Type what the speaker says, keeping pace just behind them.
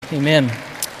Amen.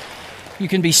 You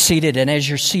can be seated, and as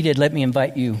you're seated, let me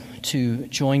invite you to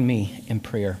join me in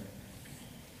prayer.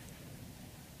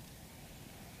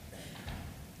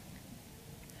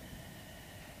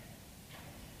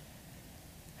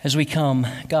 As we come,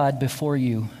 God, before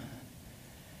you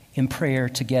in prayer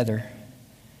together,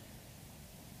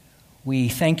 we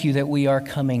thank you that we are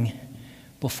coming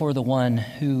before the one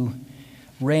who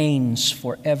reigns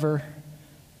forever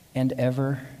and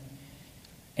ever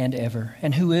and ever,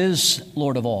 and who is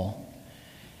Lord of all.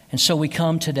 And so we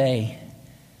come today.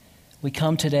 We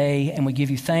come today and we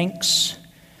give you thanks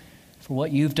for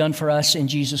what you've done for us in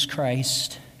Jesus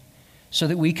Christ, so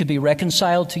that we could be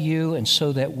reconciled to you, and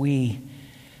so that we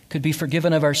could be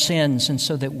forgiven of our sins, and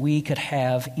so that we could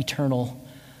have eternal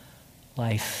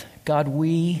life. God,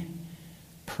 we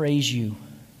praise you.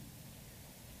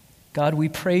 God, we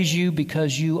praise you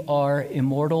because you are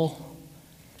immortal.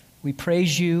 We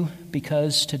praise you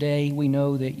because today we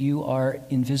know that you are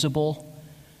invisible,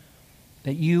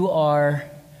 that you are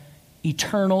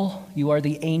eternal. You are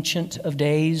the Ancient of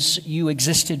Days. You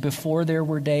existed before there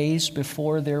were days,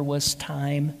 before there was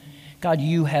time. God,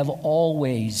 you have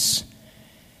always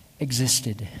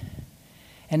existed.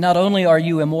 And not only are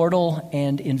you immortal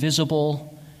and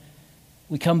invisible,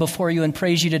 we come before you and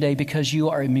praise you today because you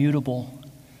are immutable.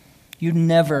 You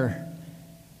never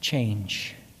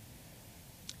change.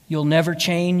 You'll never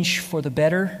change for the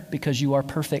better because you are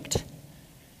perfect.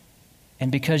 And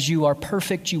because you are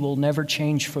perfect, you will never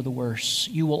change for the worse.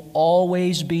 You will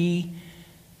always be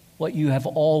what you have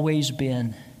always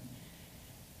been.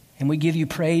 And we give you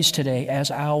praise today as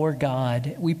our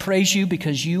God. We praise you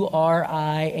because you are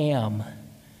I am.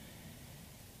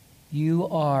 You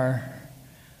are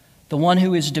the one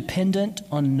who is dependent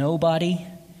on nobody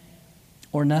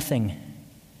or nothing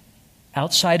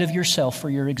outside of yourself for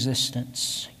your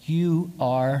existence. You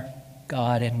are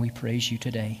God, and we praise you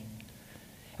today.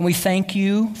 And we thank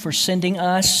you for sending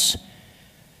us,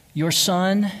 your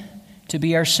Son, to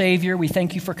be our Savior. We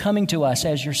thank you for coming to us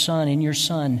as your Son, in your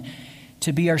Son,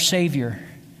 to be our Savior.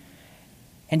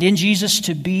 And in Jesus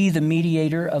to be the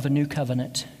mediator of a new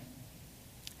covenant.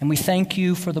 And we thank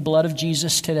you for the blood of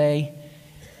Jesus today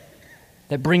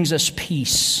that brings us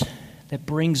peace, that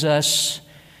brings us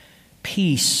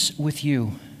peace with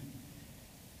you.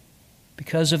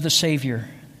 Because of the Savior,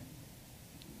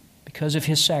 because of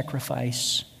his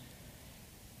sacrifice,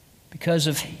 because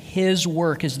of his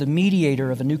work as the mediator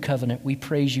of a new covenant, we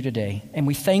praise you today. And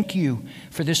we thank you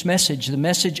for this message, the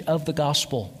message of the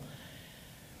gospel.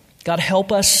 God,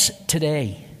 help us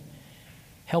today.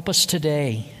 Help us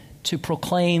today to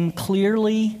proclaim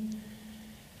clearly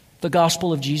the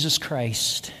gospel of Jesus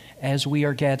Christ as we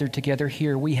are gathered together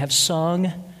here. We have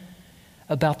sung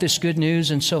about this good news,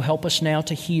 and so help us now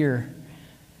to hear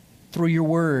through your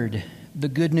word the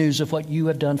good news of what you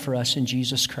have done for us in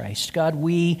Jesus Christ. God,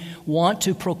 we want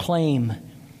to proclaim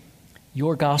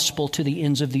your gospel to the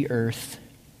ends of the earth.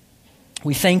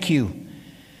 We thank you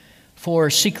for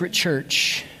Secret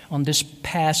Church on this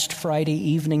past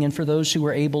Friday evening, and for those who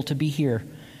were able to be here,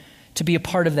 to be a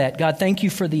part of that. God, thank you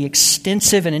for the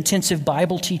extensive and intensive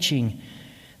Bible teaching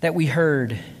that we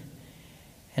heard,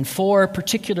 and for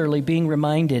particularly being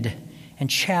reminded and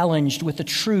challenged with the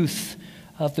truth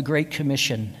of the Great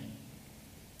Commission.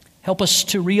 Help us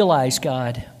to realize,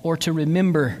 God, or to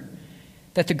remember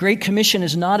that the Great Commission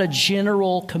is not a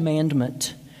general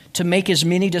commandment to make as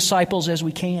many disciples as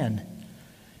we can.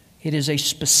 It is a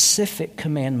specific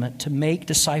commandment to make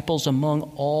disciples among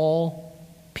all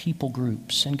people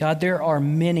groups. And God, there are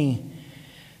many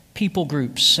people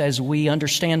groups, as we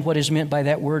understand what is meant by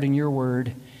that word in your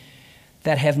word,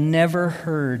 that have never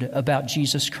heard about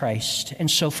Jesus Christ.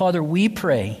 And so, Father, we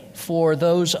pray for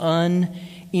those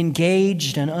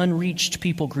unengaged and unreached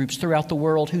people groups throughout the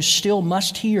world who still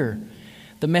must hear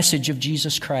the message of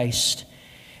Jesus Christ.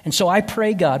 And so I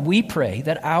pray, God, we pray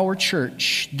that our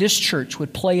church, this church,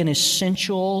 would play an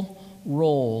essential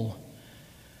role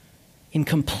in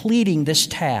completing this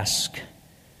task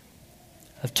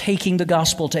of taking the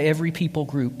gospel to every people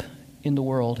group in the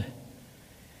world.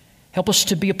 Help us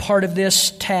to be a part of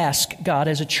this task, God,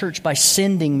 as a church by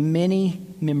sending many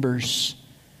members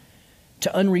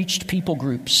to unreached people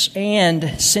groups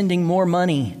and sending more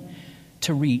money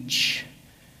to reach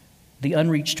the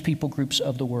unreached people groups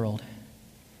of the world.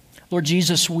 Lord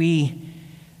Jesus, we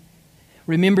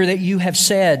remember that you have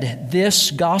said this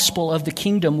gospel of the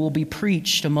kingdom will be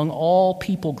preached among all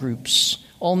people groups,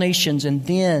 all nations, and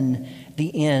then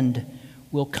the end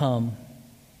will come.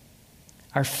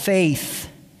 Our faith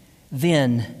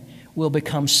then will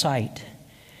become sight.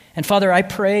 And Father, I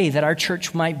pray that our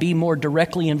church might be more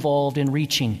directly involved in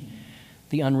reaching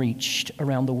the unreached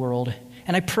around the world.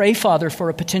 And I pray, Father, for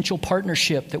a potential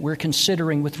partnership that we're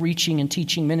considering with Reaching and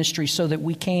Teaching Ministry so that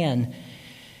we can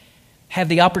have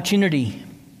the opportunity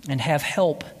and have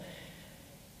help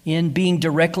in being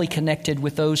directly connected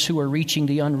with those who are reaching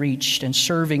the unreached and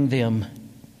serving them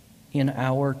in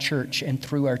our church and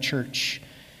through our church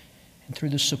and through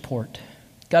the support.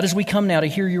 God, as we come now to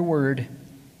hear your word,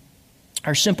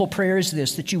 our simple prayer is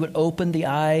this, that you would open the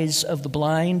eyes of the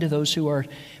blind, those who are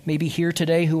maybe here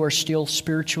today who are still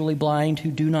spiritually blind,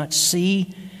 who do not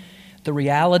see the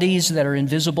realities that are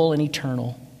invisible and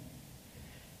eternal.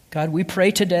 God, we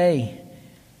pray today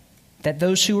that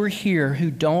those who are here who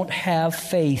don't have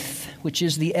faith, which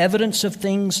is the evidence of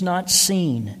things not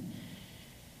seen,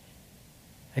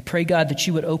 I pray, God, that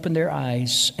you would open their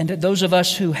eyes, and that those of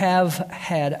us who have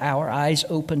had our eyes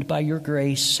opened by your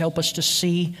grace, help us to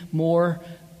see more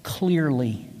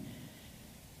clearly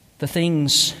the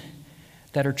things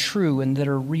that are true and that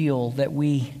are real, that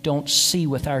we don't see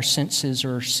with our senses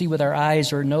or see with our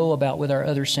eyes or know about with our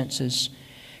other senses.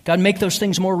 God, make those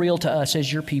things more real to us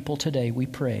as your people today, we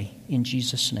pray. In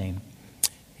Jesus' name,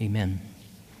 amen.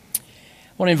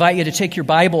 I want to invite you to take your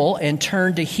Bible and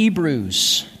turn to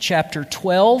Hebrews chapter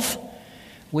 12.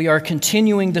 We are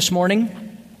continuing this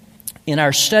morning in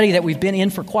our study that we've been in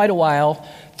for quite a while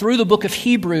through the book of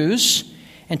Hebrews.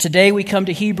 And today we come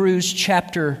to Hebrews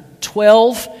chapter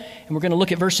 12, and we're going to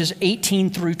look at verses 18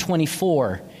 through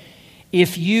 24.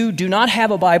 If you do not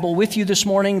have a Bible with you this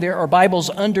morning, there are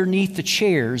Bibles underneath the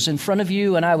chairs in front of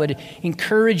you, and I would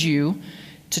encourage you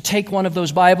to take one of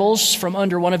those Bibles from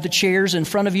under one of the chairs in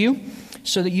front of you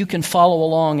so that you can follow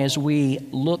along as we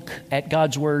look at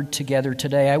God's Word together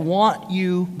today. I want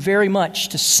you very much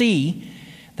to see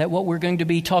that what we're going to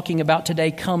be talking about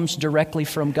today comes directly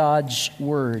from God's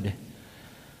Word.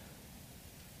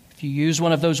 If you use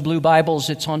one of those blue Bibles,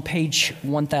 it's on page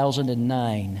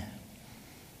 1009.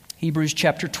 Hebrews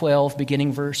chapter 12, beginning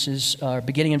in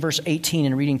verse 18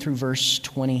 and reading through verse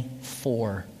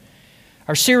 24.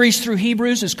 Our series through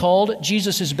Hebrews is called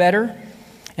Jesus is Better,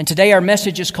 and today our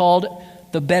message is called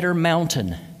The Better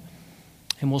Mountain.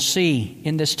 And we'll see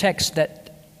in this text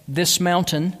that this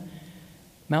mountain,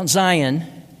 Mount Zion,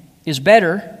 is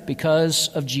better because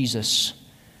of Jesus.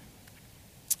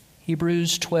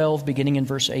 Hebrews 12, beginning in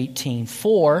verse 18.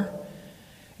 For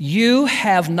you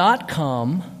have not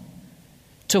come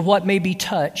to what may be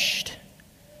touched,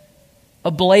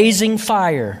 a blazing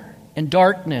fire and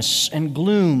darkness and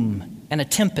gloom and a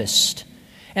tempest,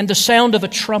 and the sound of a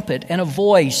trumpet and a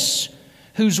voice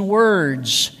whose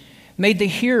words made the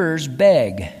hearers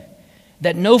beg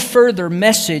that no further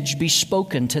message be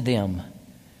spoken to them.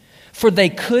 For they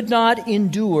could not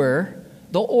endure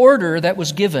the order that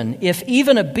was given. If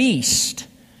even a beast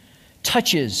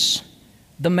touches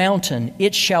the mountain,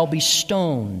 it shall be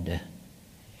stoned.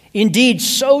 Indeed,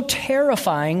 so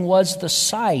terrifying was the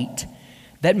sight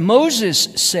that Moses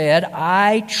said,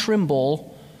 I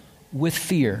tremble with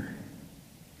fear.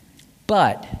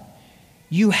 But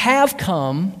you have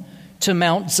come to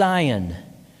Mount Zion,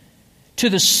 to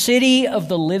the city of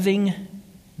the living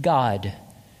God,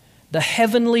 the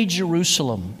heavenly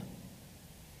Jerusalem,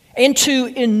 and to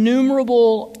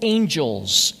innumerable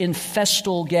angels in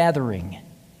festal gathering,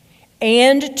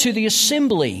 and to the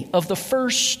assembly of the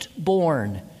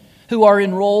firstborn who are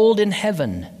enrolled in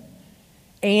heaven,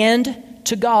 and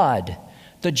to God,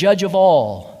 the judge of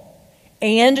all,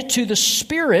 and to the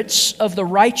spirits of the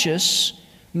righteous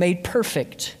made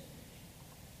perfect,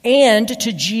 and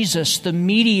to Jesus, the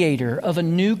mediator of a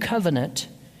new covenant,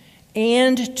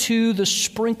 and to the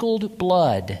sprinkled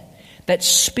blood that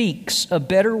speaks a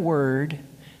better word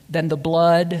than the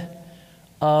blood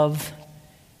of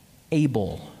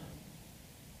Abel.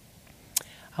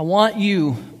 I want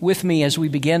you with me as we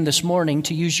begin this morning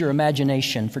to use your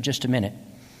imagination for just a minute.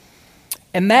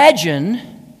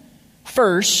 Imagine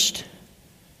first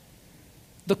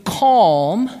the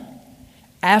calm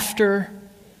after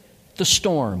the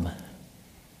storm.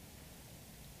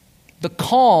 The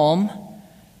calm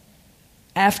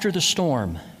after the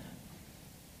storm.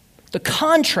 The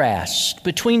contrast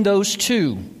between those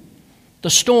two, the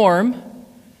storm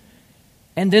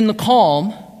and then the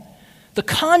calm, the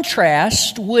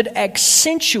contrast would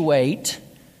accentuate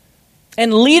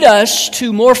and lead us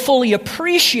to more fully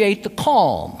appreciate the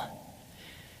calm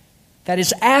that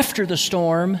is after the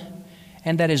storm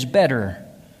and that is better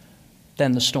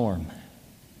than the storm.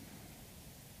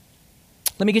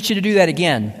 Let me get you to do that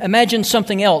again. Imagine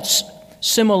something else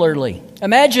similarly.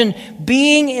 Imagine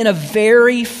being in a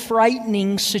very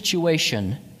frightening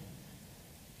situation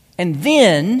and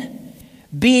then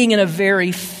being in a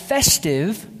very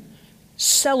festive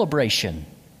celebration.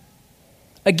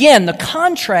 Again, the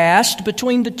contrast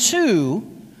between the two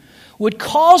would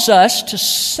cause us to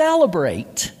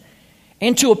celebrate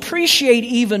and to appreciate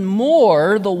even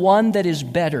more the one that is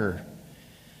better,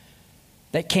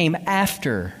 that came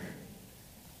after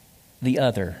the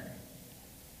other.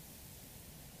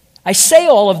 I say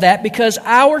all of that because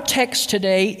our text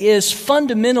today is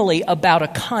fundamentally about a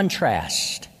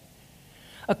contrast.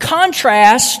 A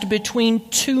contrast between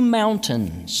two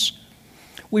mountains.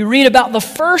 We read about the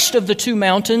first of the two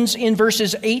mountains in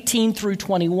verses 18 through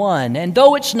 21. And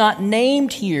though it's not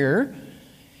named here,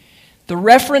 the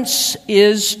reference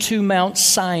is to Mount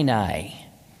Sinai.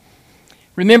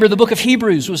 Remember, the book of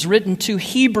Hebrews was written to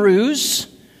Hebrews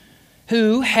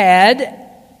who had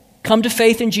come to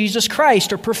faith in Jesus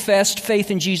Christ or professed faith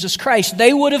in Jesus Christ.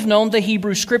 They would have known the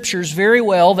Hebrew Scriptures very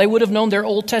well. They would have known their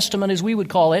Old Testament, as we would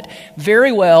call it,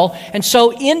 very well. And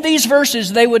so in these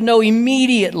verses, they would know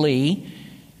immediately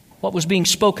what was being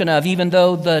spoken of, even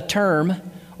though the term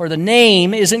or the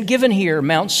name isn't given here,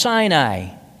 Mount Sinai.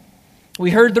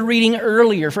 We heard the reading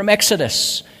earlier from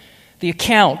Exodus, the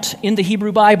account in the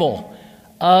Hebrew Bible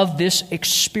of this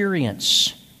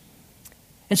experience.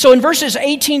 And so in verses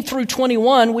 18 through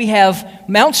 21, we have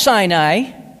Mount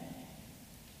Sinai.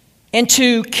 And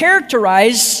to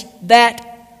characterize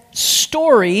that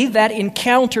story, that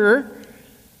encounter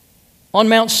on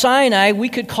Mount Sinai, we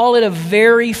could call it a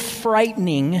very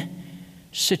frightening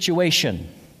situation.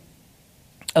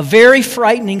 A very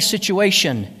frightening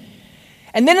situation.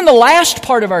 And then in the last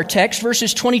part of our text,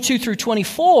 verses 22 through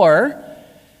 24,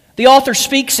 the author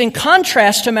speaks in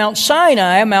contrast to Mount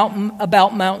Sinai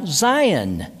about Mount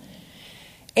Zion.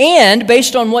 And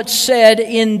based on what's said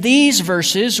in these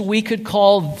verses, we could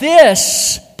call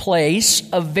this place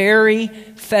a very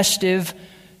festive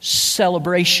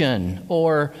celebration,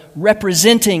 or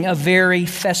representing a very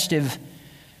festive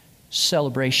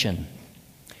celebration.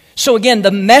 So again,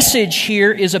 the message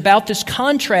here is about this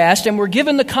contrast, and we're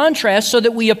given the contrast so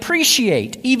that we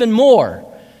appreciate even more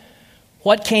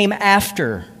what came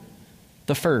after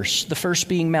the first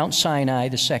being Mount Sinai,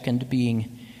 the second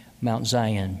being Mount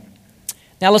Zion.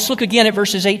 Now let's look again at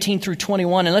verses 18 through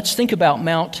 21, and let's think about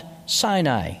Mount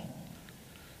Sinai.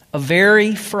 A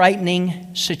very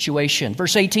frightening situation.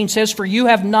 Verse 18 says, "For you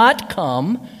have not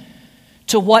come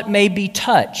to what may be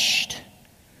touched.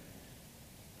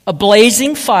 A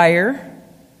blazing fire,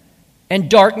 and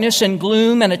darkness, and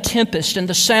gloom, and a tempest, and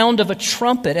the sound of a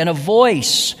trumpet, and a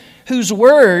voice whose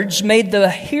words made the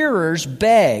hearers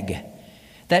beg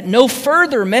that no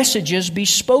further messages be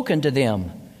spoken to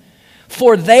them.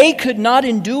 For they could not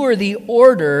endure the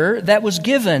order that was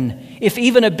given. If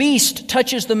even a beast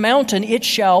touches the mountain, it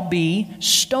shall be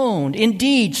stoned.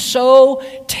 Indeed, so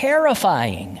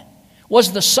terrifying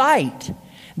was the sight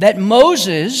that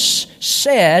Moses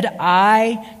said,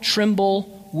 I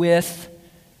tremble with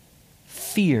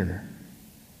fear."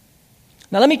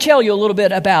 Now let me tell you a little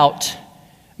bit about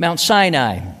Mount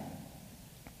Sinai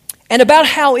and about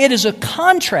how it is a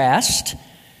contrast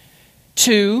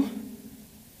to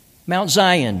Mount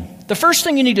Zion. The first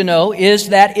thing you need to know is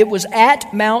that it was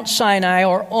at Mount Sinai,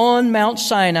 or on Mount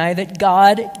Sinai, that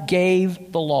God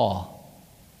gave the law.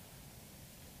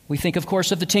 We think, of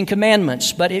course, of the Ten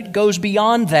Commandments, but it goes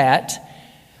beyond that.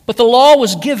 But the law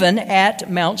was given at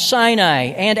Mount Sinai.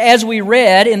 And as we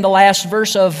read in the last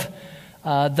verse of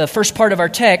the first part of our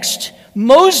text,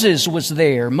 Moses was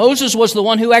there. Moses was the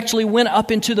one who actually went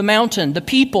up into the mountain. The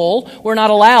people were not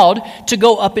allowed to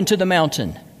go up into the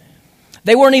mountain.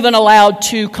 They weren't even allowed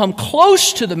to come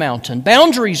close to the mountain.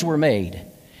 Boundaries were made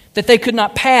that they could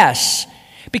not pass.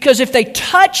 Because if they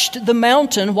touched the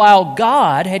mountain while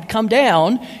God had come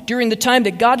down, during the time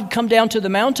that God had come down to the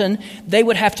mountain, they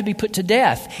would have to be put to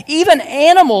death. Even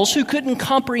animals who couldn't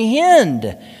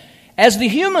comprehend, as the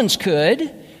humans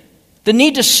could, the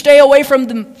need to stay away from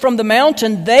the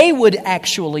mountain, they would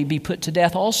actually be put to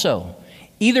death also.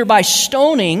 Either by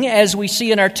stoning, as we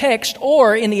see in our text,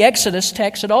 or in the Exodus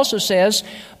text, it also says,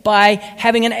 by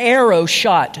having an arrow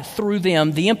shot through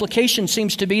them. The implication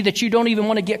seems to be that you don't even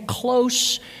want to get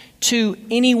close to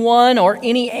anyone or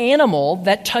any animal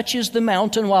that touches the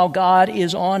mountain while God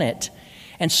is on it.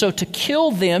 And so to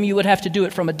kill them, you would have to do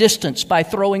it from a distance by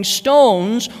throwing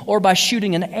stones or by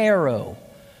shooting an arrow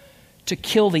to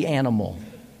kill the animal.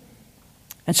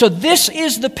 And so this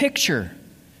is the picture.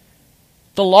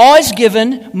 The law is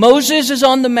given, Moses is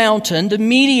on the mountain, the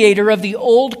mediator of the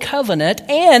old covenant,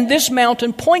 and this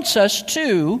mountain points us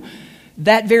to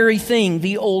that very thing,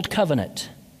 the old covenant.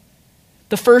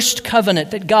 The first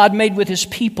covenant that God made with his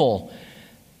people,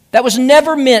 That was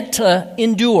never meant to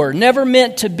endure, never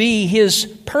meant to be His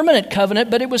permanent covenant,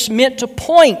 but it was meant to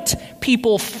point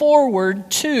people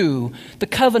forward to the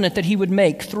covenant that He would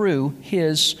make through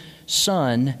His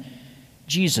Son,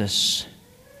 Jesus.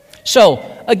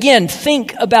 So, again,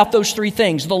 think about those three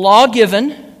things. The law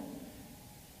given,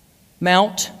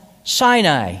 Mount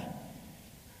Sinai.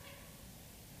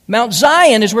 Mount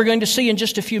Zion, as we're going to see in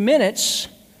just a few minutes,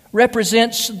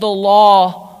 represents the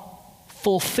law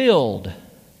fulfilled.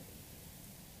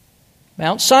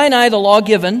 Mount Sinai, the law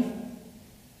given.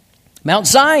 Mount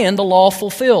Zion, the law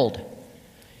fulfilled.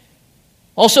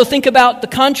 Also think about the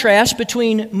contrast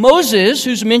between Moses,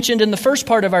 who's mentioned in the first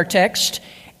part of our text,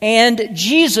 and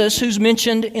Jesus, who's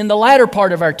mentioned in the latter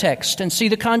part of our text, and see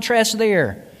the contrast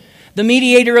there. The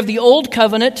mediator of the old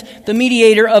covenant, the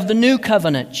mediator of the new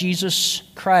covenant, Jesus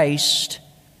Christ.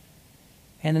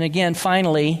 And then again,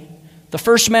 finally, the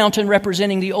first mountain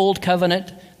representing the old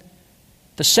covenant,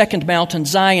 the second mountain,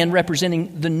 Zion,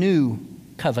 representing the new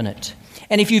covenant.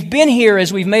 And if you've been here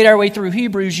as we've made our way through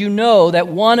Hebrews, you know that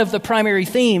one of the primary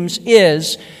themes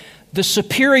is the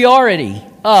superiority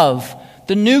of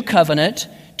the new covenant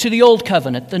to the old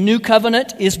covenant. The new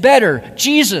covenant is better.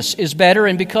 Jesus is better,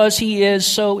 and because He is,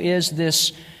 so is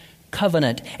this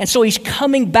covenant. And so He's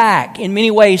coming back in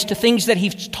many ways to things that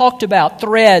He's talked about,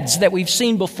 threads that we've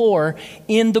seen before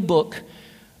in the book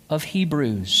of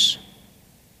Hebrews.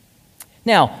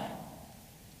 Now,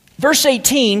 verse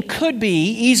 18 could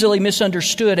be easily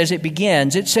misunderstood as it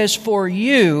begins. It says, "For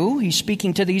you," He's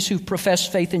speaking to these who profess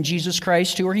faith in Jesus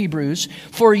Christ, who are Hebrews,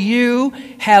 "for you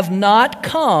have not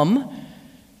come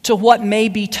to what may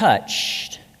be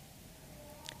touched."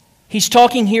 He's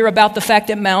talking here about the fact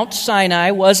that Mount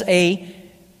Sinai was a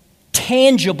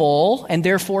tangible and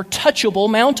therefore touchable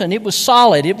mountain. It was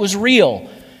solid. It was real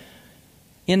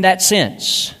in that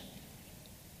sense.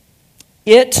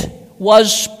 It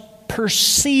was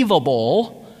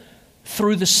perceivable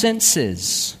through the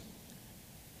senses.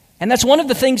 And that's one of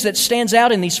the things that stands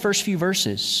out in these first few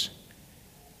verses.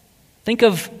 Think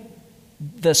of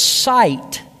the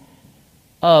sight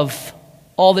of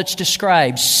all that's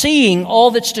described, seeing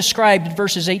all that's described in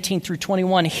verses 18 through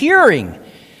 21, hearing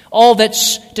all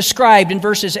that's described in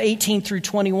verses 18 through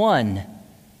 21.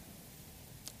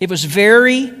 It was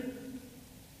very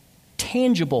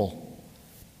tangible.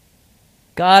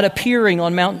 God appearing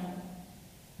on Mount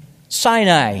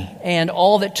Sinai and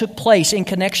all that took place in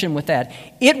connection with that.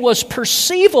 It was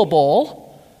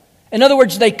perceivable. In other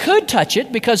words, they could touch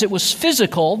it because it was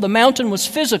physical. The mountain was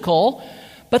physical,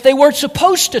 but they weren't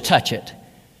supposed to touch it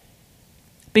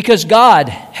because God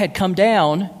had come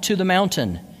down to the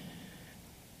mountain.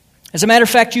 As a matter of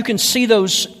fact, you can see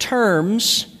those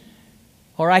terms,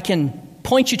 or I can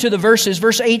point you to the verses.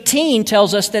 Verse 18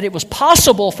 tells us that it was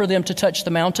possible for them to touch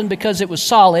the mountain because it was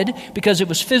solid, because it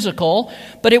was physical,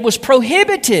 but it was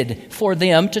prohibited for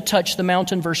them to touch the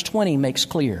mountain. Verse 20 makes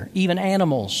clear. Even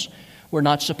animals were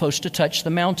not supposed to touch the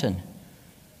mountain.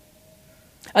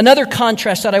 Another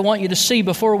contrast that I want you to see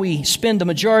before we spend the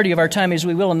majority of our time, as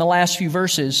we will in the last few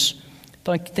verses,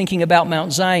 thinking about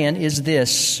Mount Zion, is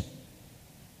this.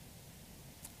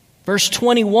 Verse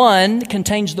 21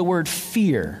 contains the word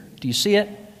fear. Do you see it?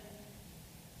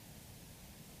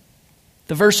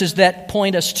 The verses that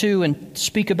point us to and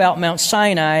speak about Mount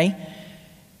Sinai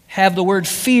have the word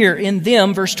fear in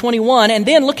them, verse 21. And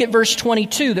then look at verse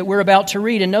 22 that we're about to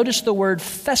read, and notice the word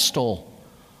festal.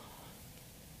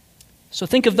 So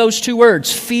think of those two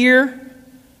words, fear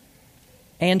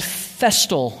and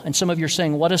festal. And some of you are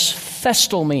saying, what does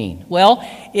festal mean? Well,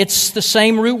 it's the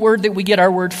same root word that we get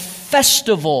our word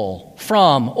festival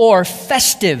from, or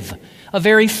festive, a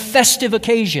very festive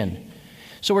occasion.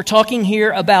 So we're talking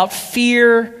here about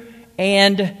fear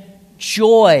and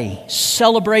joy,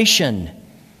 celebration.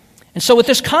 And so with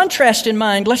this contrast in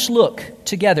mind, let's look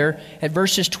together at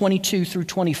verses 22 through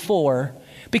 24,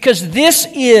 because this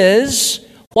is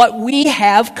what we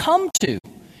have come to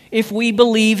if we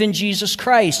believe in Jesus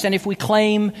Christ and if we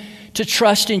claim to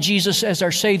trust in Jesus as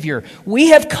our Savior. We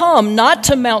have come not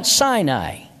to Mount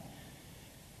Sinai,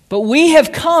 but we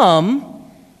have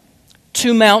come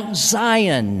to Mount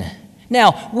Zion.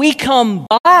 Now, we come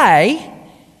by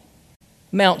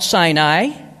Mount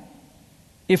Sinai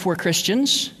if we're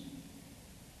Christians,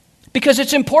 because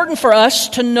it's important for us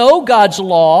to know God's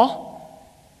law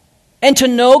and to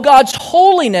know God's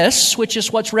holiness, which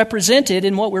is what's represented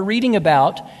in what we're reading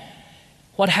about,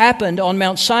 what happened on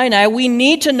Mount Sinai. We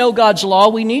need to know God's law.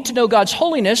 We need to know God's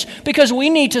holiness because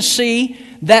we need to see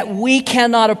that we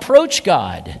cannot approach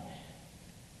God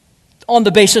on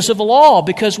the basis of the law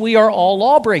because we are all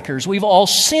lawbreakers. We've all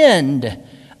sinned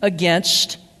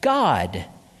against God.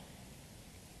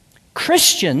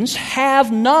 Christians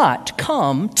have not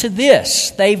come to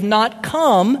this. They've not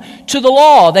come to the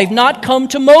law. They've not come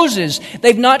to Moses.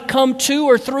 They've not come to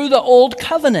or through the old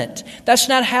covenant. That's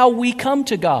not how we come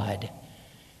to God.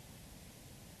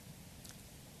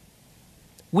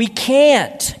 We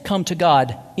can't come to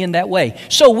God in that way.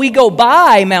 So we go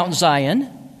by Mount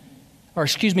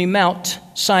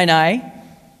Sinai,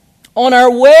 on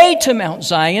our way to Mount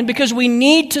Zion because we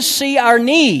need to see our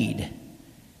need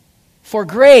for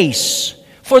grace,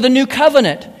 for the new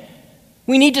covenant.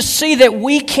 We need to see that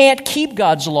we can't keep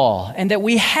God's law and that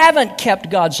we haven't kept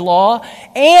God's law,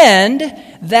 and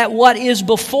that what is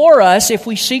before us, if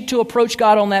we seek to approach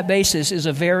God on that basis, is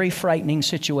a very frightening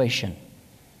situation.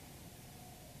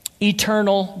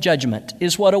 Eternal judgment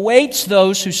is what awaits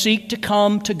those who seek to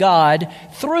come to God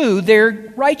through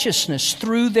their righteousness,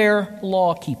 through their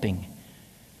law-keeping.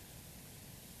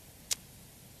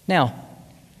 Now,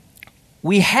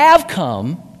 we have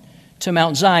come to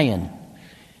Mount Zion.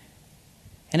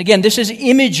 And again, this is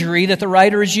imagery that the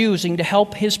writer is using to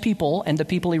help his people and the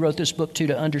people he wrote this book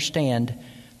to understand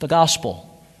the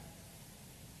gospel.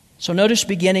 So notice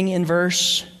beginning in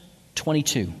verse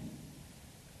 22.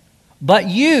 But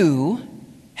you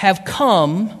have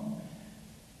come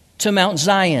to Mount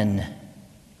Zion.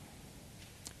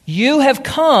 You have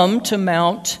come to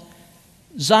Mount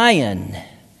Zion.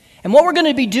 And what we're going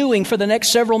to be doing for the next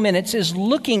several minutes is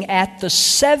looking at the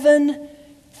 7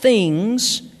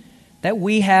 things that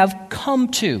we have come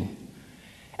to.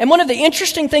 And one of the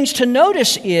interesting things to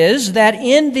notice is that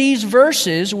in these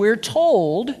verses we're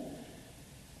told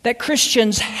that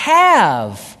Christians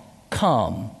have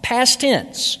come, past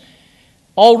tense.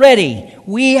 Already,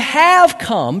 we have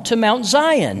come to Mount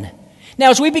Zion.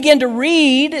 Now, as we begin to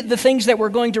read the things that we're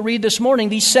going to read this morning,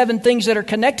 these 7 things that are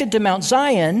connected to Mount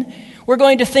Zion, we're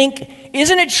going to think,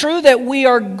 isn't it true that we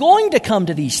are going to come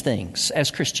to these things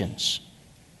as Christians?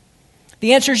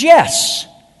 The answer is yes.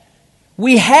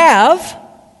 We have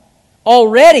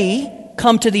already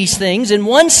come to these things in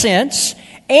one sense,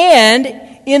 and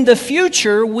in the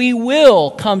future we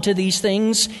will come to these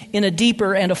things in a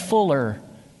deeper and a fuller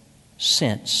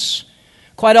sense.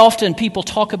 Quite often people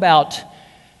talk about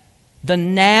the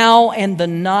now and the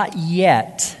not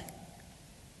yet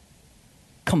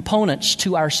components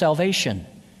to our salvation.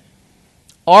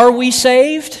 Are we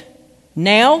saved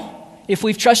now if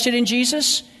we've trusted in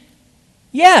Jesus?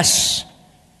 Yes.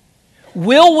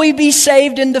 Will we be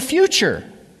saved in the future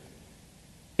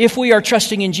if we are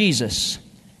trusting in Jesus?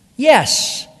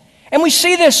 Yes. And we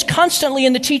see this constantly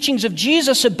in the teachings of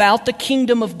Jesus about the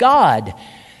kingdom of God.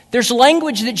 There's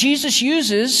language that Jesus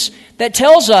uses that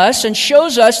tells us and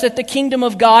shows us that the kingdom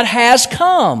of God has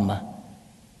come.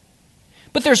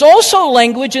 But there's also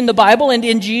language in the Bible and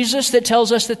in Jesus that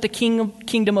tells us that the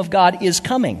kingdom of God is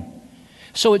coming.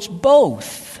 So it's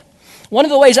both. One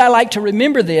of the ways I like to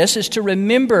remember this is to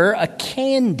remember a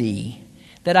candy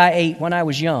that I ate when I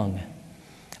was young.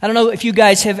 I don't know if you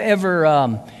guys have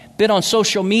ever been on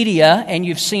social media and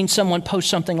you've seen someone post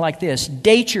something like this: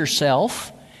 date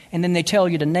yourself, and then they tell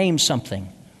you to name something.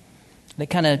 That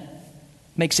kind of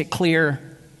makes it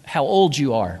clear how old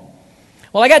you are.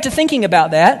 Well, I got to thinking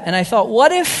about that, and I thought,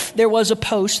 what if there was a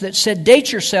post that said,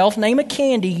 date yourself, name a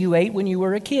candy you ate when you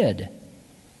were a kid?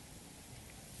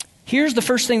 Here's the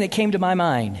first thing that came to my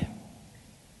mind.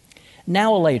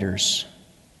 Now-a-laters.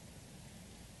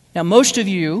 Now, most of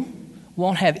you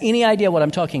won't have any idea what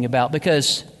I'm talking about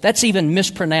because that's even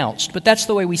mispronounced, but that's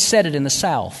the way we said it in the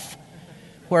South,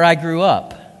 where I grew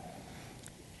up.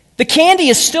 The candy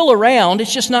is still around,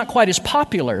 it's just not quite as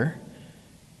popular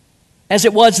as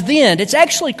it was then. It's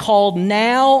actually called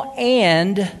Now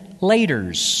and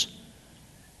Laters.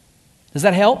 Does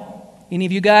that help? Any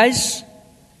of you guys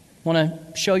want to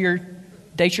show your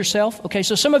date yourself? Okay,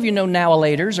 so some of you know Now and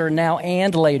Laters or Now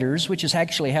and Laters, which is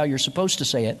actually how you're supposed to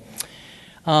say it.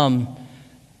 I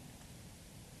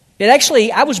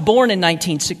was born in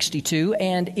 1962,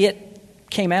 and it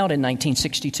came out in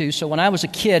 1962. So when I was a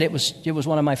kid, it was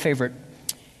one of my favorite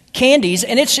candies,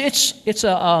 and it's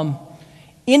a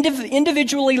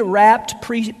individually wrapped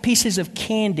pieces of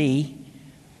candy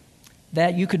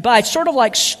that you could buy. It's sort of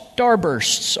like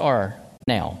Starbursts are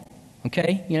now.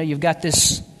 Okay, you've got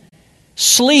this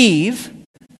sleeve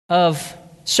of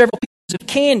several pieces of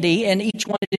candy, and each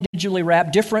one individually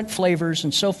wrapped, different flavors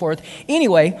and so forth.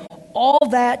 Anyway, all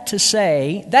that to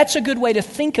say, that's a good way to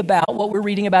think about what we're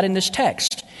reading about in this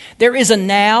text. There is a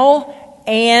now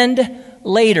and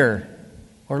later,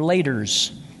 or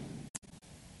laters,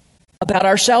 about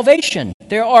our salvation.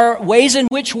 There are ways in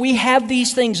which we have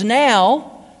these things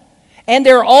now, and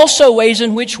there are also ways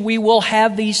in which we will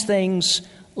have these things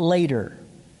later.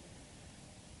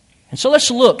 And so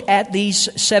let's look at these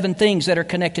 7 things that are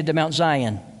connected to Mount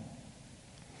Zion.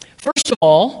 First of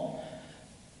all,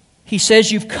 he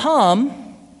says, you've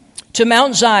come to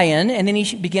Mount Zion, and then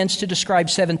he begins to describe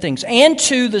 7 things. And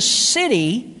to the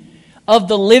city of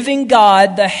the living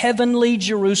God, the heavenly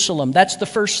Jerusalem. That's the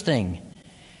first thing.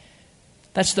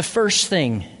 That's the first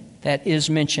thing that is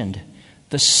mentioned.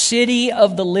 The city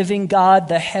of the living God,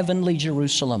 the heavenly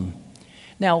Jerusalem.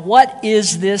 Now, what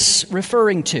is this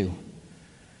referring to?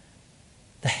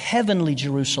 The heavenly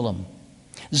Jerusalem.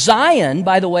 Zion,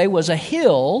 by the way, was a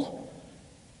hill,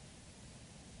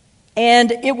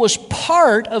 and it was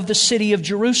part of the city of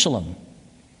Jerusalem.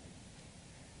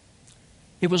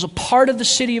 It was a part of the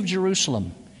city of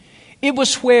Jerusalem. It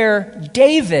was where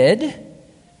David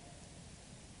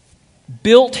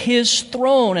built his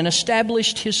throne and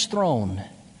established his throne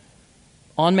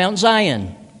on Mount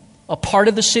Zion, a part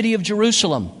of the city of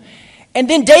Jerusalem. And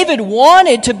then David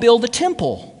wanted to build a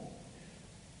temple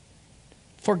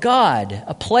for God,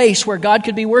 a place where God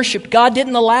could be worshiped. God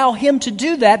didn't allow him to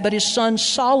do that, but his son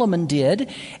Solomon did.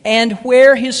 And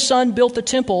where his son built the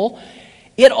temple,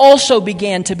 it also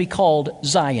began to be called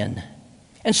Zion.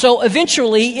 And so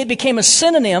eventually it became a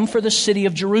synonym for the city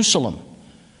of Jerusalem.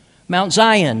 Mount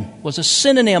Zion was a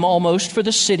synonym almost for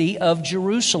the city of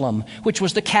Jerusalem, which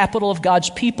was the capital of God's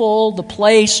people, the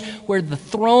place where the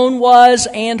throne was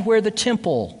and where the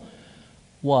temple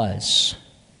was.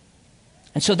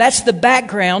 And so that's the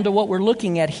background to what we're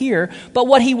looking at here. But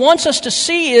what he wants us to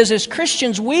see is, as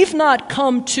Christians, we've not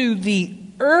come to the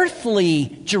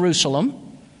earthly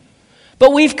Jerusalem,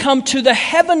 but we've come to the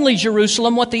heavenly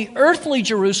Jerusalem, what the earthly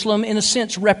Jerusalem, in a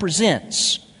sense,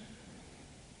 represents.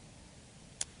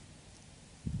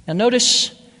 Now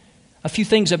notice a few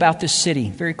things about this city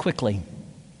very quickly.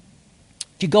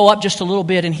 If you go up just a little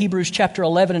bit in Hebrews chapter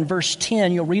 11 and verse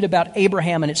 10, you'll read about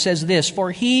Abraham, and it says this, "For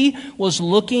he was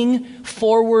looking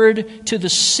forward to the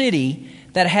city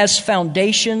that has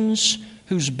foundations,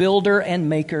 whose builder and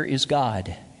maker is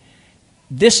God."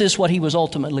 This is what he was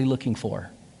ultimately looking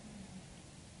for.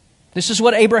 This is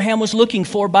what Abraham was looking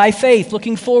for by faith,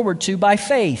 looking forward to by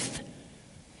faith.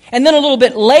 And then a little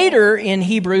bit later in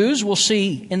Hebrews, we'll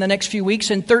see in the next few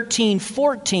weeks, in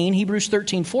Hebrews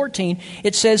 13:14,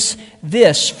 it says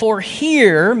this, "For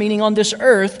here," meaning on this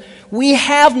earth, "we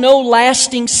have no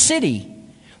lasting city,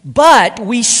 but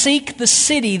we seek the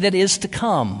city that is to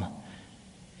come."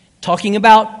 Talking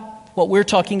about what we're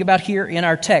talking about here in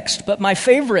our text. But my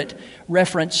favorite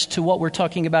reference to what we're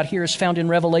talking about here is found in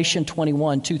Revelation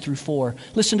 21, 2 through 4.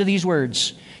 Listen to these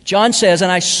words. John says,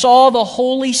 "And I saw the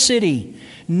holy city,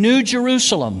 New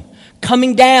Jerusalem,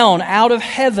 coming down out of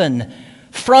heaven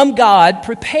from God,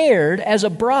 prepared as a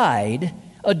bride,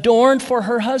 adorned for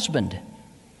her husband.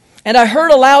 And I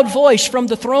heard a loud voice from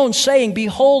the throne saying,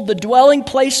 'Behold, the dwelling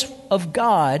place of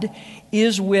God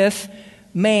is with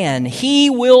man. He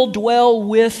will dwell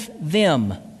with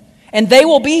them. And they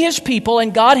will be his people,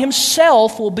 and God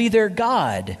himself will be their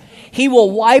God. He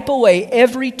will wipe away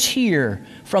every tear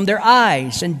from their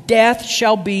eyes, and death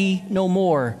shall be no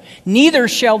more. Neither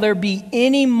shall there be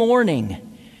any mourning,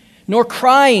 nor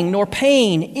crying, nor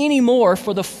pain any more,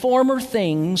 for the former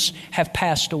things have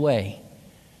passed away.'"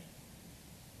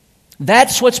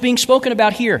 That's what's being spoken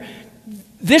about here.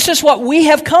 This is what we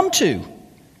have come to.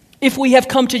 If we have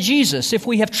come to Jesus, if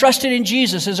we have trusted in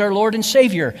Jesus as our Lord and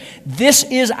Savior, this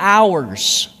is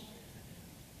ours.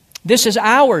 This is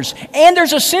ours. And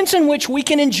there's a sense in which we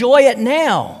can enjoy it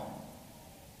now.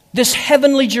 This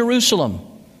heavenly Jerusalem.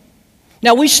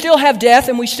 Now, we still have death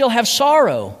and we still have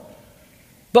sorrow,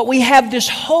 but we have this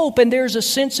hope, and there's a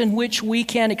sense in which we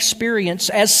can experience,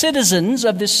 as citizens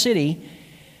of this city,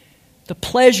 the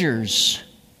pleasures,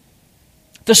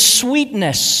 the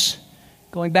sweetness,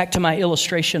 going back to my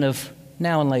illustration of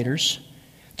now and laters,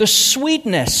 the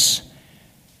sweetness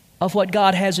of what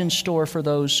God has in store for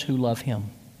those who love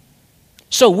Him.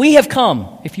 So we have come,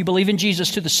 if you believe in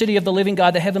Jesus, to the city of the living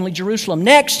God, the heavenly Jerusalem.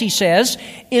 Next, he says,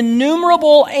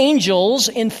 innumerable angels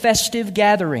in festive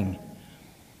gathering.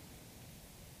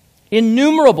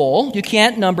 Innumerable, you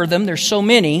can't number them, there's so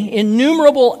many.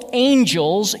 Innumerable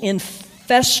angels in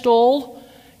festal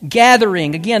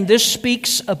gathering. Again, this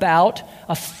speaks about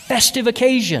a festive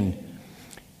occasion.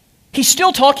 He's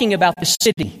still talking about the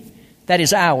city that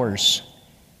is ours.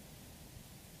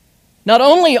 Not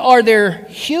only are there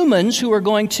humans who are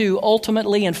going to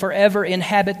ultimately and forever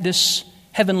inhabit this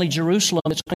heavenly Jerusalem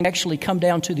that's going to actually come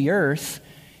down to the earth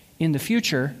in the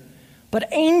future, but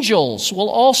angels will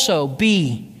also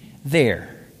be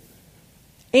there.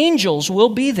 Angels will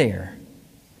be there.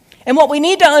 And what we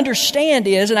need to understand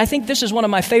is, and I think this is one of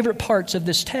my favorite parts of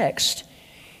this text,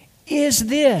 is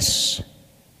this.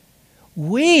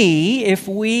 if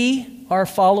we are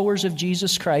followers of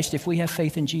Jesus Christ, if we have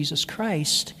faith in Jesus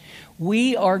Christ,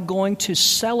 we are going to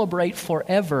celebrate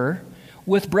forever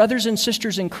with brothers and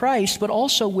sisters in Christ, but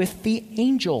also with the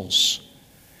angels.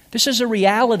 This is a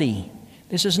reality.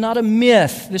 This is not a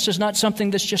myth. This is not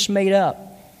something that's just made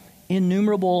up.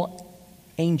 Innumerable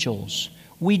angels.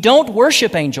 We don't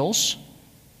worship angels.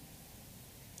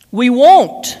 We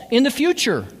won't in the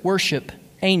future worship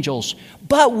angels.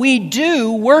 But we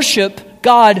do worship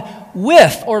God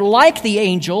with or like the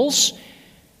angels.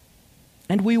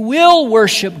 And we will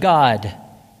worship God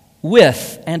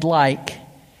with and like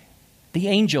the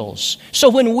angels. So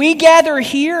when we gather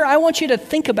here, I want you to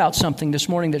think about something this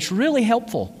morning that's really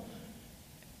helpful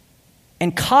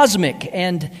and cosmic,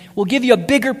 and will give you a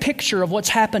bigger picture of what's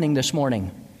happening this morning.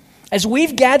 As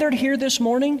we've gathered here this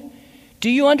morning, do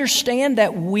you understand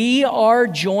that we are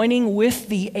joining with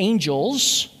the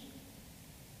angels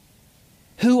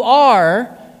who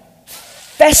are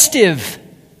festive?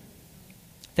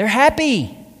 They're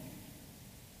happy.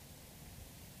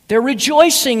 They're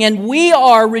rejoicing, and we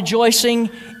are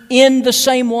rejoicing in the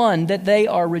same one that they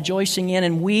are rejoicing in,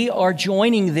 and we are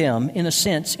joining them, in a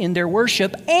sense, in their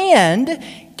worship. And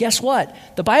guess what?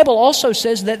 The Bible also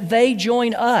says that they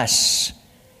join us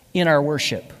in our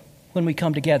worship when we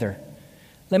come together.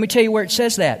 Let me tell you where it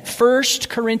says that. 1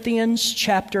 Corinthians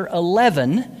chapter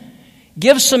 11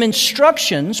 gives some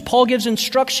instructions. Paul gives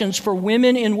instructions for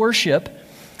women in worship.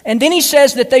 And then he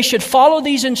says that they should follow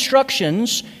these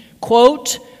instructions,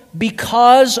 quote,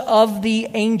 because of the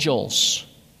angels.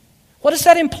 What does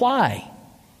that imply?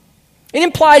 It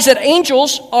implies that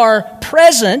angels are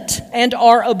present and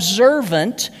are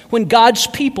observant when God's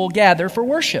people gather for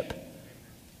worship.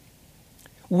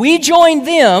 We join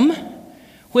them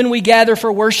when we gather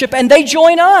for worship, and they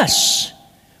join us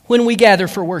when we gather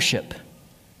for worship.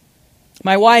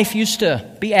 My wife used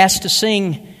to be asked to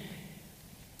sing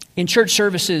in church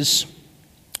services,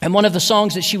 and one of the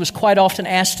songs that she was quite often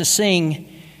asked to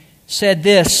sing said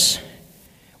this: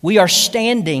 "We are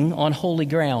standing on holy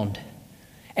ground,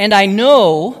 and I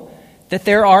know that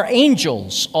there are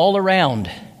angels all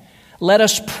around. Let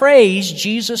us praise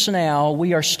Jesus now.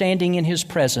 We are standing in His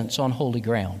presence on holy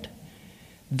ground."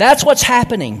 That's what's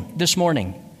happening this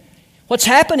morning. What's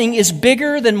happening is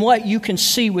bigger than what you can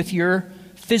see with your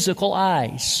physical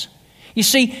eyes. You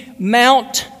see,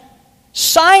 Mount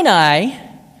Sinai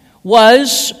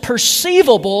was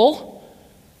perceivable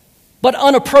but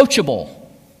unapproachable.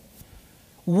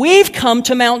 We've come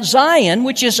to Mount Zion,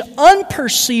 which is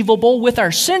unperceivable with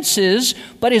our senses,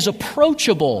 but is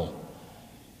approachable.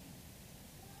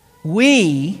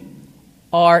 We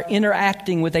are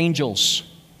interacting with angels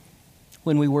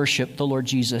when we worship the Lord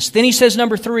Jesus. Then he says,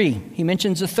 number 3, he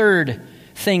mentions a third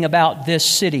thing about this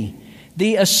city.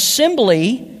 The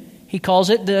assembly, he calls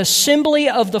it, the assembly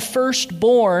of the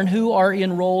firstborn who are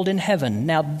enrolled in heaven.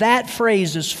 Now that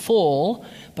phrase is full,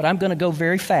 but I'm going to go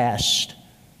very fast.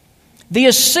 The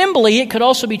assembly, it could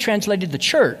also be translated the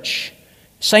church.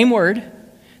 Same word.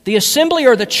 The assembly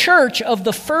or the church of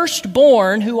the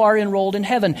firstborn who are enrolled in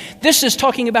heaven. This is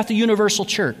talking about the universal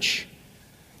church.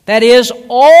 That is,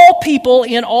 all people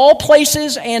in all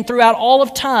places and throughout all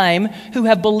of time who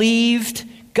have believed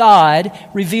God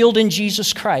revealed in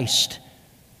Jesus Christ.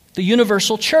 The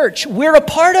universal church. We're a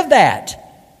part of that.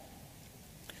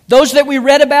 Those that we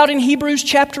read about in Hebrews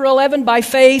chapter 11, by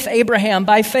faith Abraham,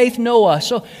 by faith Noah.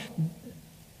 So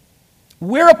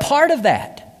we're a part of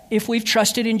that if we've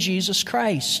trusted in Jesus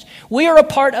Christ. We are a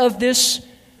part of this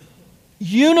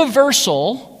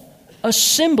universal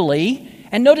assembly.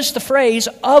 And notice the phrase,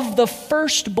 of the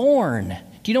firstborn.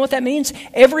 Do you know what that means?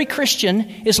 Every Christian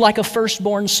is like a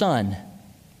firstborn son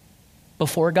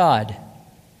before God.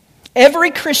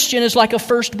 Every Christian is like a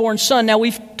firstborn son. Now,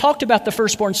 we've talked about the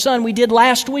firstborn son. We did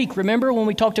last week. Remember when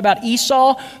we talked about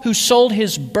Esau, who sold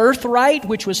his birthright,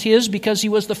 which was his because he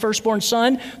was the firstborn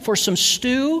son, for some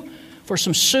stew, for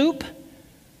some soup?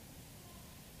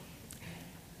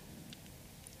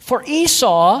 For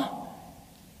Esau,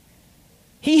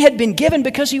 he had been given,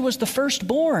 because he was the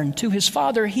firstborn to his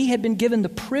father, he had been given the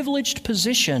privileged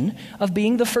position of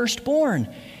being the firstborn.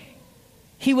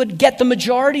 He would get the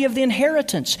majority of the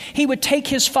inheritance. He would take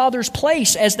his father's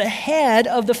place as the head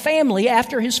of the family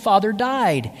after his father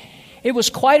died. It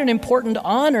was quite an important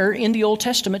honor in the Old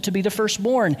Testament to be the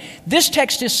firstborn. This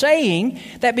text is saying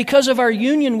that because of our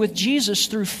union with Jesus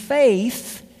through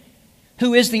faith,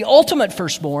 who is the ultimate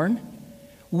firstborn,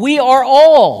 we are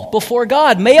all before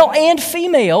God, male and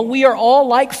female, we are all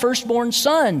like firstborn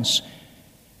sons.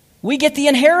 We get the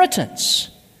inheritance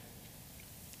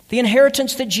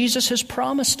that Jesus has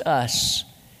promised us.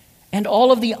 and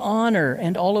all of the honor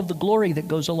and all of the glory that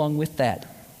goes along with that.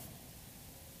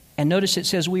 And notice it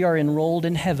says we are enrolled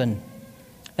in heaven.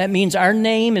 That means our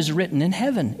name is written in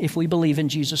heaven if we believe in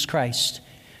Jesus Christ.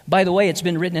 By the way, it's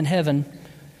been written in heaven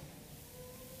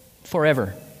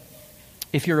forever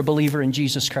if you're a believer in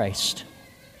Jesus Christ.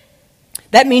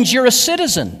 That means you're a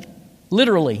citizen,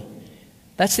 literally.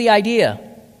 That's the idea.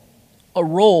 A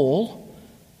roll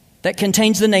that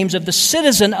contains the names of the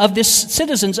citizens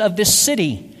of this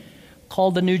city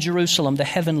called the New Jerusalem, the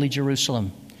heavenly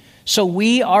Jerusalem. So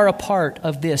we are a part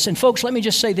of this. And folks, let me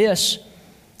just say this.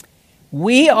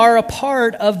 We are a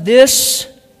part of this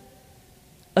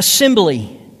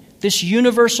assembly, this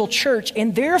universal church,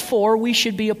 and therefore we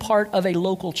should be a part of a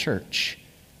local church.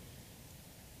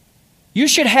 You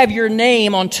should have your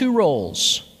name on 2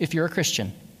 rolls if you're a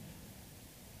Christian.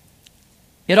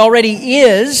 It already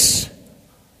is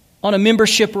on a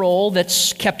membership roll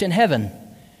that's kept in heaven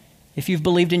if you've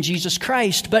believed in Jesus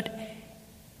Christ. But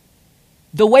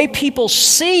the way people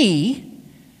see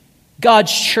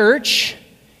God's church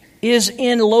is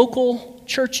in local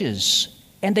churches,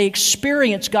 and they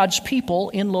experience God's people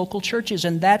in local churches,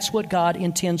 and that's what God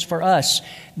intends for us.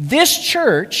 This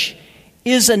church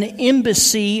is an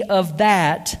embassy of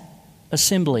that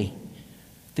assembly,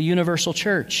 the universal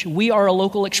church. We are a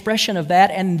local expression of that,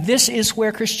 and this is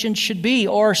where Christians should be,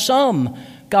 or some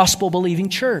gospel-believing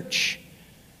church.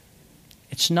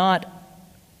 It's not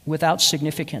without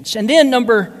significance. And then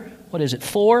number,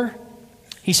 4?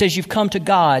 He says you've come to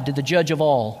God, to the judge of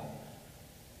all.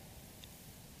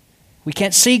 We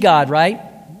can't see God, right?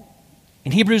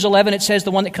 In Hebrews 11 it says the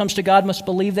one that comes to God must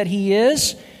believe that He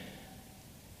is,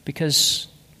 because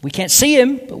we can't see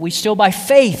Him, but we still by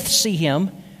faith see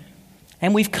Him,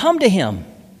 and we've come to Him.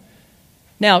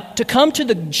 Now, to come to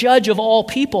the judge of all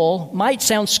people might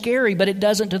sound scary, but it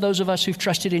doesn't to those of us who've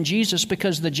trusted in Jesus,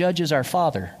 because the judge is our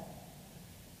Father.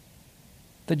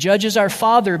 The judge is our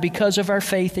Father because of our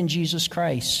faith in Jesus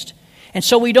Christ. And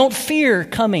so we don't fear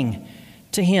coming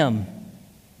to Him.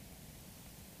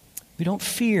 We don't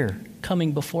fear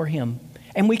coming before Him.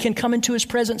 And we can come into His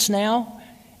presence now,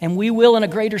 and we will in a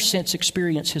greater sense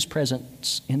experience His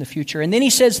presence in the future. And then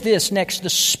he says this next, the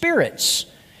spirits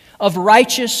of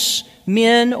righteous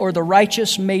men, or the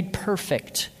righteous made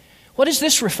perfect. What is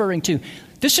this referring to?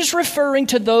 This is referring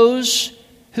to those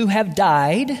who have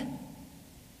died,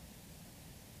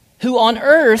 who on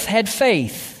earth had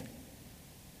faith.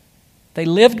 They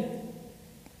lived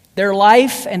their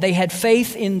life and they had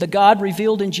faith in the God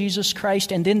revealed in Jesus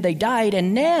Christ, and then they died,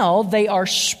 and now they are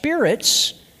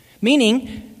spirits,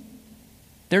 meaning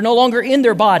they're no longer in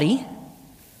their body.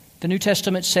 The New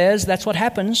Testament says that's what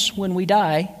happens when we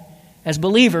die. As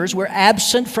believers, we're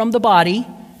absent from the body.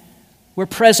 We're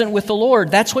present with the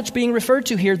Lord. That's what's being referred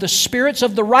to here. The spirits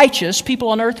of the righteous, people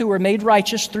on earth who were made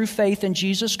righteous through faith in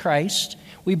Jesus Christ.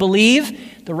 We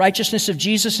believe the righteousness of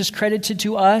Jesus is credited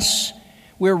to us.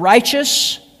 We're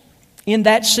righteous in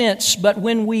that sense, but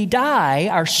when we die,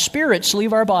 our spirits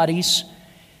leave our bodies,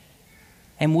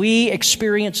 and we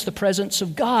experience the presence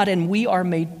of God, and we are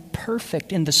made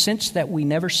perfect in the sense that we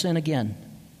never sin again.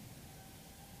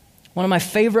 One of my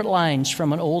favorite lines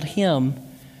from an old hymn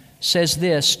says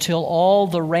this, "Till all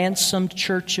the ransomed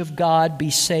church of God be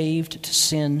saved to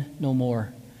sin no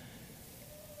more."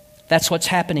 That's what's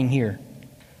happening here.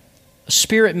 A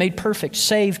spirit made perfect,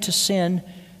 saved to sin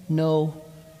no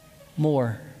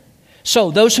more.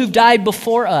 So those who've died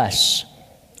before us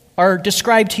are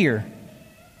described here.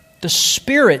 The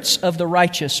spirits of the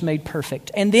righteous made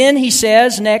perfect. And then he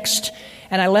says next,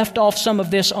 and I left off some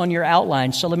of this on your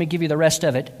outline, so let me give you the rest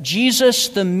of it. Jesus,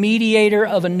 the mediator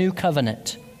of a new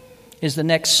covenant, is the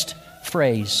next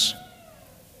phrase.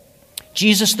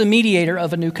 Jesus, the mediator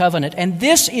of a new covenant. And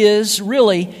this is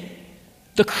really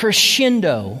the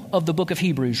crescendo of the book of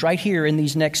Hebrews, right here in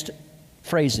these next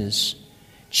phrases.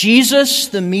 Jesus,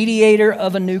 the mediator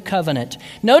of a new covenant.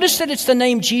 Notice that it's the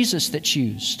name Jesus that's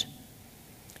used.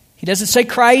 He doesn't say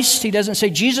Christ. He doesn't say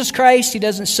Jesus Christ. He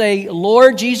doesn't say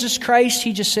Lord Jesus Christ.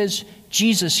 He just says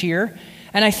Jesus here.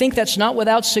 And I think that's not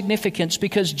without significance,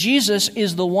 because Jesus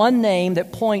is the one name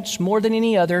that points more than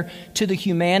any other to the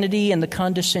humanity and the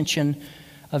condescension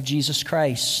of Jesus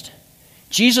Christ.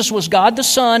 Jesus was God the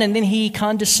Son, and then He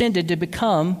condescended to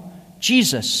become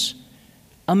Jesus,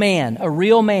 a man, a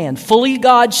real man, fully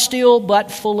God still,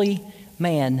 but fully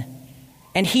man.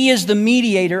 And He is the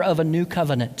mediator of a new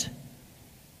covenant.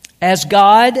 As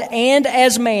God and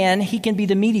as man, He can be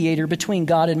the mediator between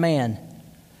God and man.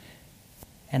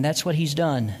 And that's what He's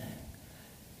done.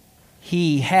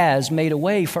 He has made a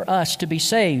way for us to be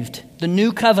saved. The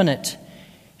new covenant,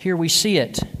 here we see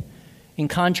it in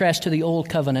contrast to the old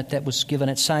covenant that was given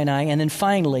at Sinai. And then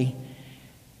finally,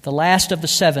 The last of the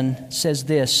 7 says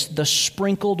this, the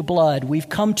sprinkled blood. We've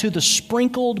come to the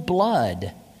sprinkled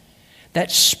blood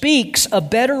that speaks a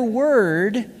better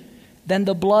word than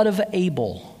the blood of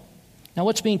Abel. Now,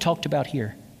 what's being talked about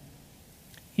here?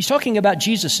 He's talking about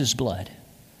Jesus' blood,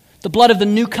 the blood of the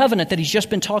new covenant that he's just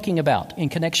been talking about in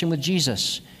connection with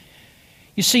Jesus.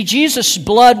 You see, Jesus'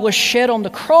 blood was shed on the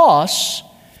cross,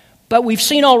 but we've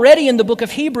seen already in the book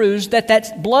of Hebrews that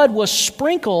that blood was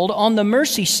sprinkled on the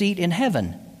mercy seat in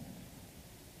heaven.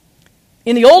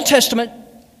 In the Old Testament,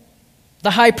 the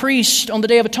high priest on the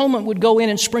Day of Atonement would go in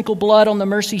and sprinkle blood on the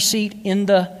mercy seat in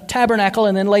the tabernacle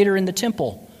and then later in the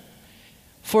temple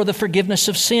for the forgiveness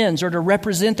of sins or to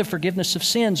represent the forgiveness of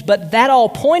sins. But that all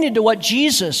pointed to what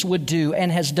Jesus would do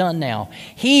and has done now.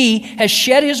 He has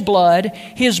shed his blood.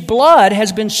 His blood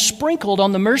has been sprinkled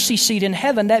on the mercy seat in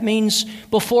heaven. That means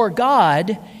before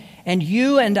God, and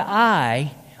you and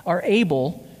I are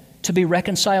able to be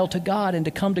reconciled to God and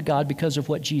to come to God because of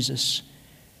what Jesus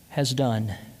has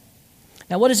done.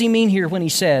 Now, what does he mean here when he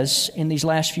says in these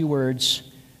last few words,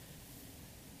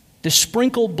 the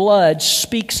sprinkled blood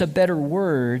speaks a better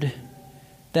word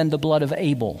than the blood of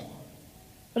Abel?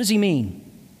 What does he mean?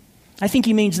 I think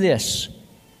he means this.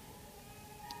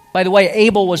 By the way,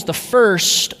 Abel was the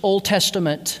first Old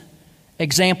Testament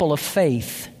example of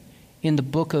faith in the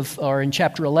book of, or in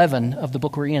chapter 11 of the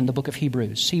book we're in, the book of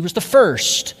Hebrews. He was the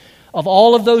first of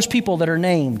all of those people that are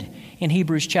named in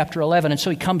Hebrews chapter 11. And so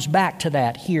he comes back to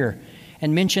that here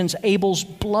and mentions Abel's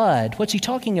blood. What's he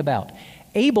talking about?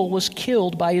 Abel was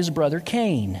killed by his brother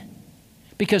Cain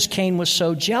because Cain was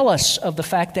so jealous of the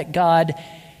fact that God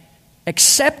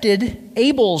accepted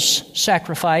Abel's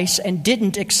sacrifice and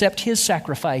didn't accept his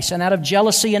sacrifice. And out of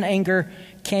jealousy and anger,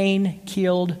 Cain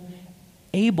killed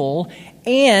Abel.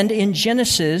 And in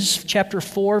Genesis chapter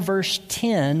 4, verse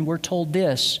 10, we're told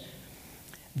this,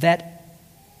 that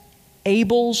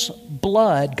Abel's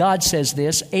blood, God says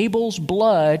this, Abel's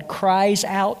blood cries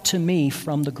out to me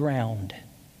from the ground.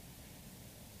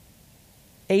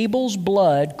 Abel's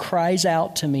blood cries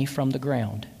out to me from the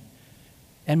ground.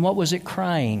 And what was it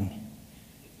crying?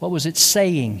 What was it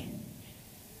saying?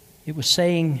 It was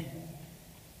saying,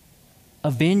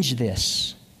 avenge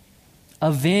this.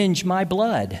 Avenge my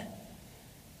blood.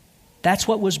 That's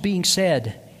what was being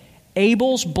said.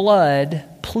 Abel's blood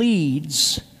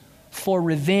pleads for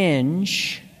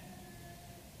revenge,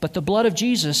 but the blood of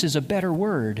Jesus is a better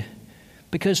word,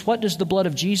 because what does the blood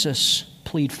of Jesus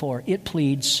plead for? It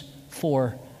pleads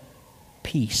for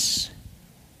peace.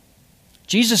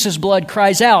 Jesus' blood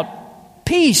cries out,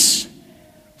 peace,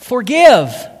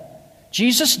 forgive.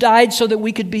 Jesus died so that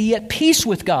we could be at peace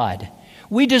with God.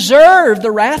 We deserve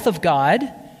the wrath of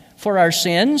God for our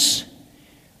sins.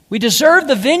 We deserve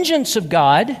the vengeance of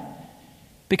God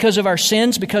because of our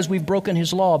sins, because we've broken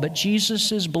his law. But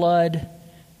Jesus' blood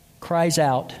cries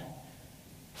out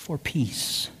for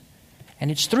peace. And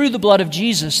it's through the blood of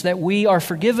Jesus that we are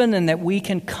forgiven and that we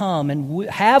can come and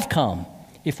have come,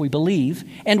 if we believe,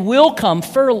 and will come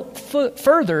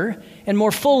further and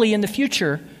more fully in the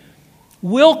future,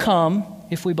 will come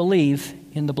if we believe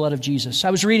in the blood of Jesus. I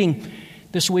was reading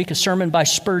this week a sermon by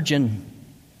Spurgeon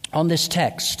on this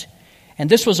text. And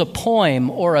this was a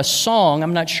poem or a song,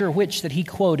 I'm not sure which, that he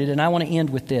quoted, and I want to end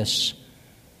with this.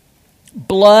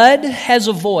 Blood has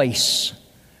a voice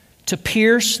to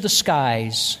pierce the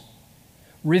skies.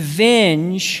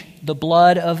 Revenge, the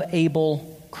blood of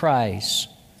Abel cries.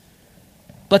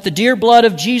 But the dear blood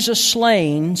of Jesus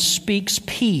slain speaks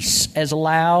peace as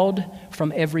loud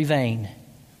from every vein.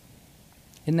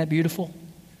 Isn't that beautiful?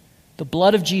 The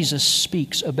blood of Jesus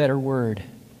speaks a better word.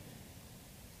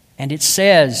 And it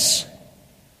says,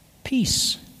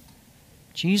 peace.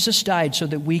 Jesus died so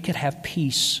that we could have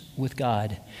peace with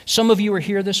God. Some of you are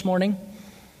here this morning,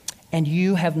 and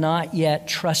you have not yet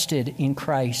trusted in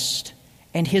Christ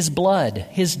and his blood,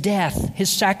 his death, his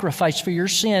sacrifice for your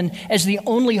sin as the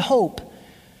only hope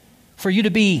for you to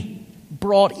be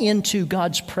brought into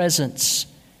God's presence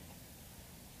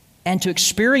and to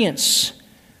experience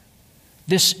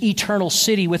this eternal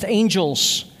city with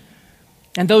angels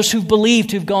and those who've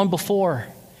believed, who've gone before,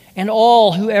 and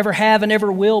all who ever have and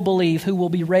ever will believe, who will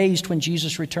be raised when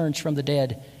Jesus returns from the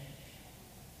dead.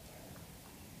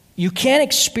 You can't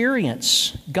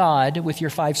experience God with your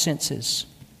five senses.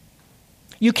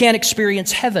 You can't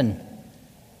experience heaven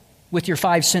with your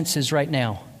five senses right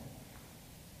now.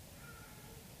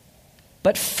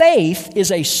 But faith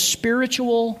is a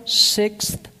spiritual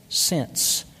sixth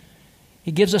sense.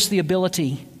 It gives us the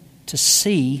ability to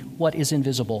see what is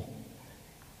invisible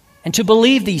and to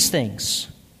believe these things.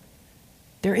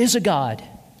 There is a God.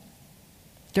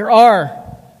 There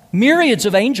are myriads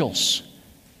of angels.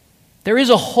 There is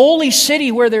a holy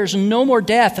city where there's no more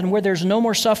death and where there's no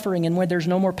more suffering and where there's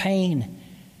no more pain.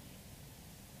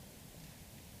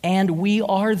 And we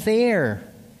are there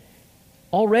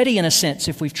already, in a sense,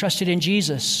 if we've trusted in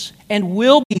Jesus, and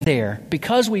will be there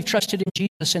because we've trusted in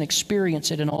Jesus and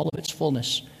experienced it in all of its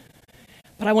fullness.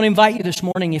 But I want to invite you this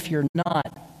morning, if you're not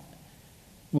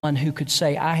one who could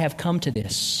say, I have come to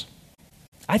this.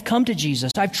 I've come to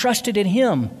Jesus. I've trusted in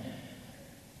Him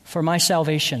for my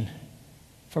salvation,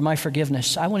 for my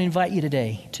forgiveness. I want to invite you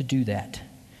today to do that.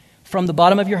 From the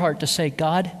bottom of your heart to say,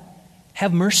 God,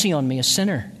 have mercy on me, a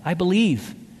sinner. I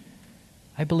believe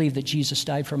that Jesus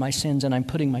died for my sins, and I'm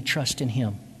putting my trust in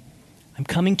Him. I'm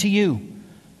coming to you.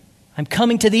 I'm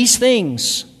coming to these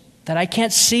things that I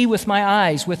can't see with my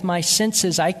eyes, with my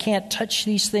senses. I can't touch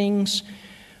these things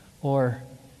or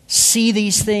see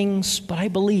these things, but I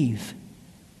believe.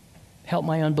 Help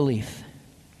my unbelief.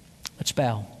 Let's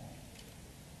bow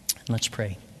and let's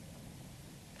pray.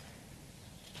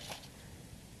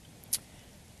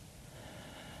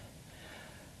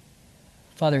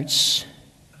 Father, it's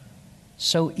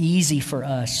so easy for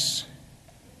us,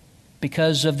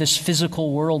 because of this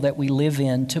physical world that we live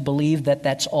in, to believe that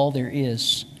that's all there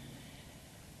is,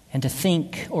 and to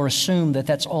think or assume that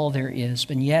that's all there is.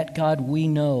 But yet, God, we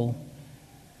know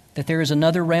that there is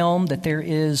another realm, that there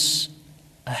is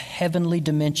a heavenly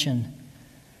dimension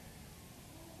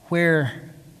where,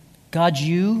 God,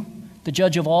 you, the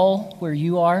judge of all, where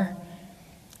you are,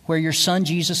 where your Son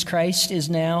Jesus Christ is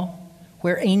now,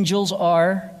 where angels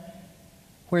are,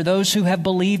 where those who have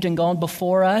believed and gone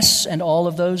before us and all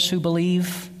of those who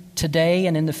believe today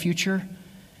and in the future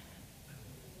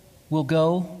will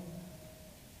go.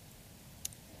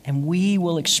 And we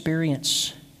will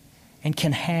experience and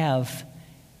can have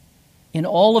in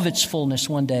all of its fullness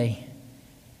one day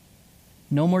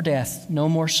no more death, no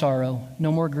more sorrow,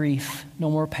 no more grief, no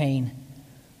more pain.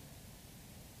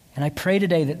 And I pray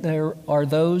today that there are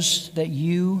those that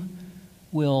you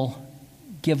will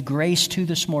give grace to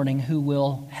this morning who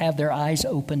will have their eyes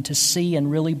open to see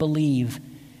and really believe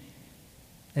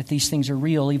that these things are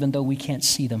real, even though we can't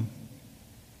see them.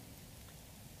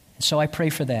 And so I pray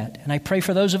for that. And I pray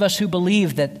for those of us who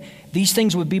believe that these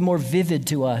things would be more vivid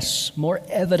to us, more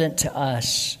evident to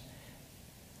us,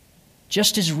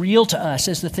 just as real to us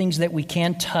as the things that we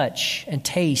can touch and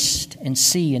taste and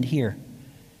see and hear.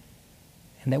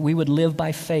 And that we would live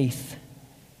by faith.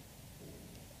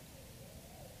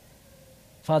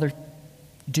 Father,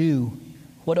 do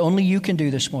what only you can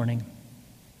do this morning.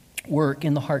 Work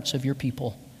in the hearts of your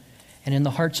people and in the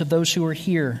hearts of those who are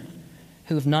here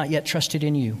who have not yet trusted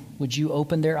in you. Would you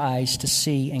open their eyes to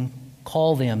see and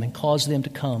call them and cause them to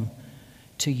come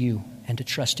to you and to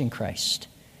trust in Christ.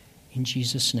 In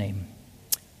Jesus' name,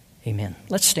 amen.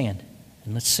 Let's stand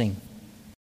and let's sing.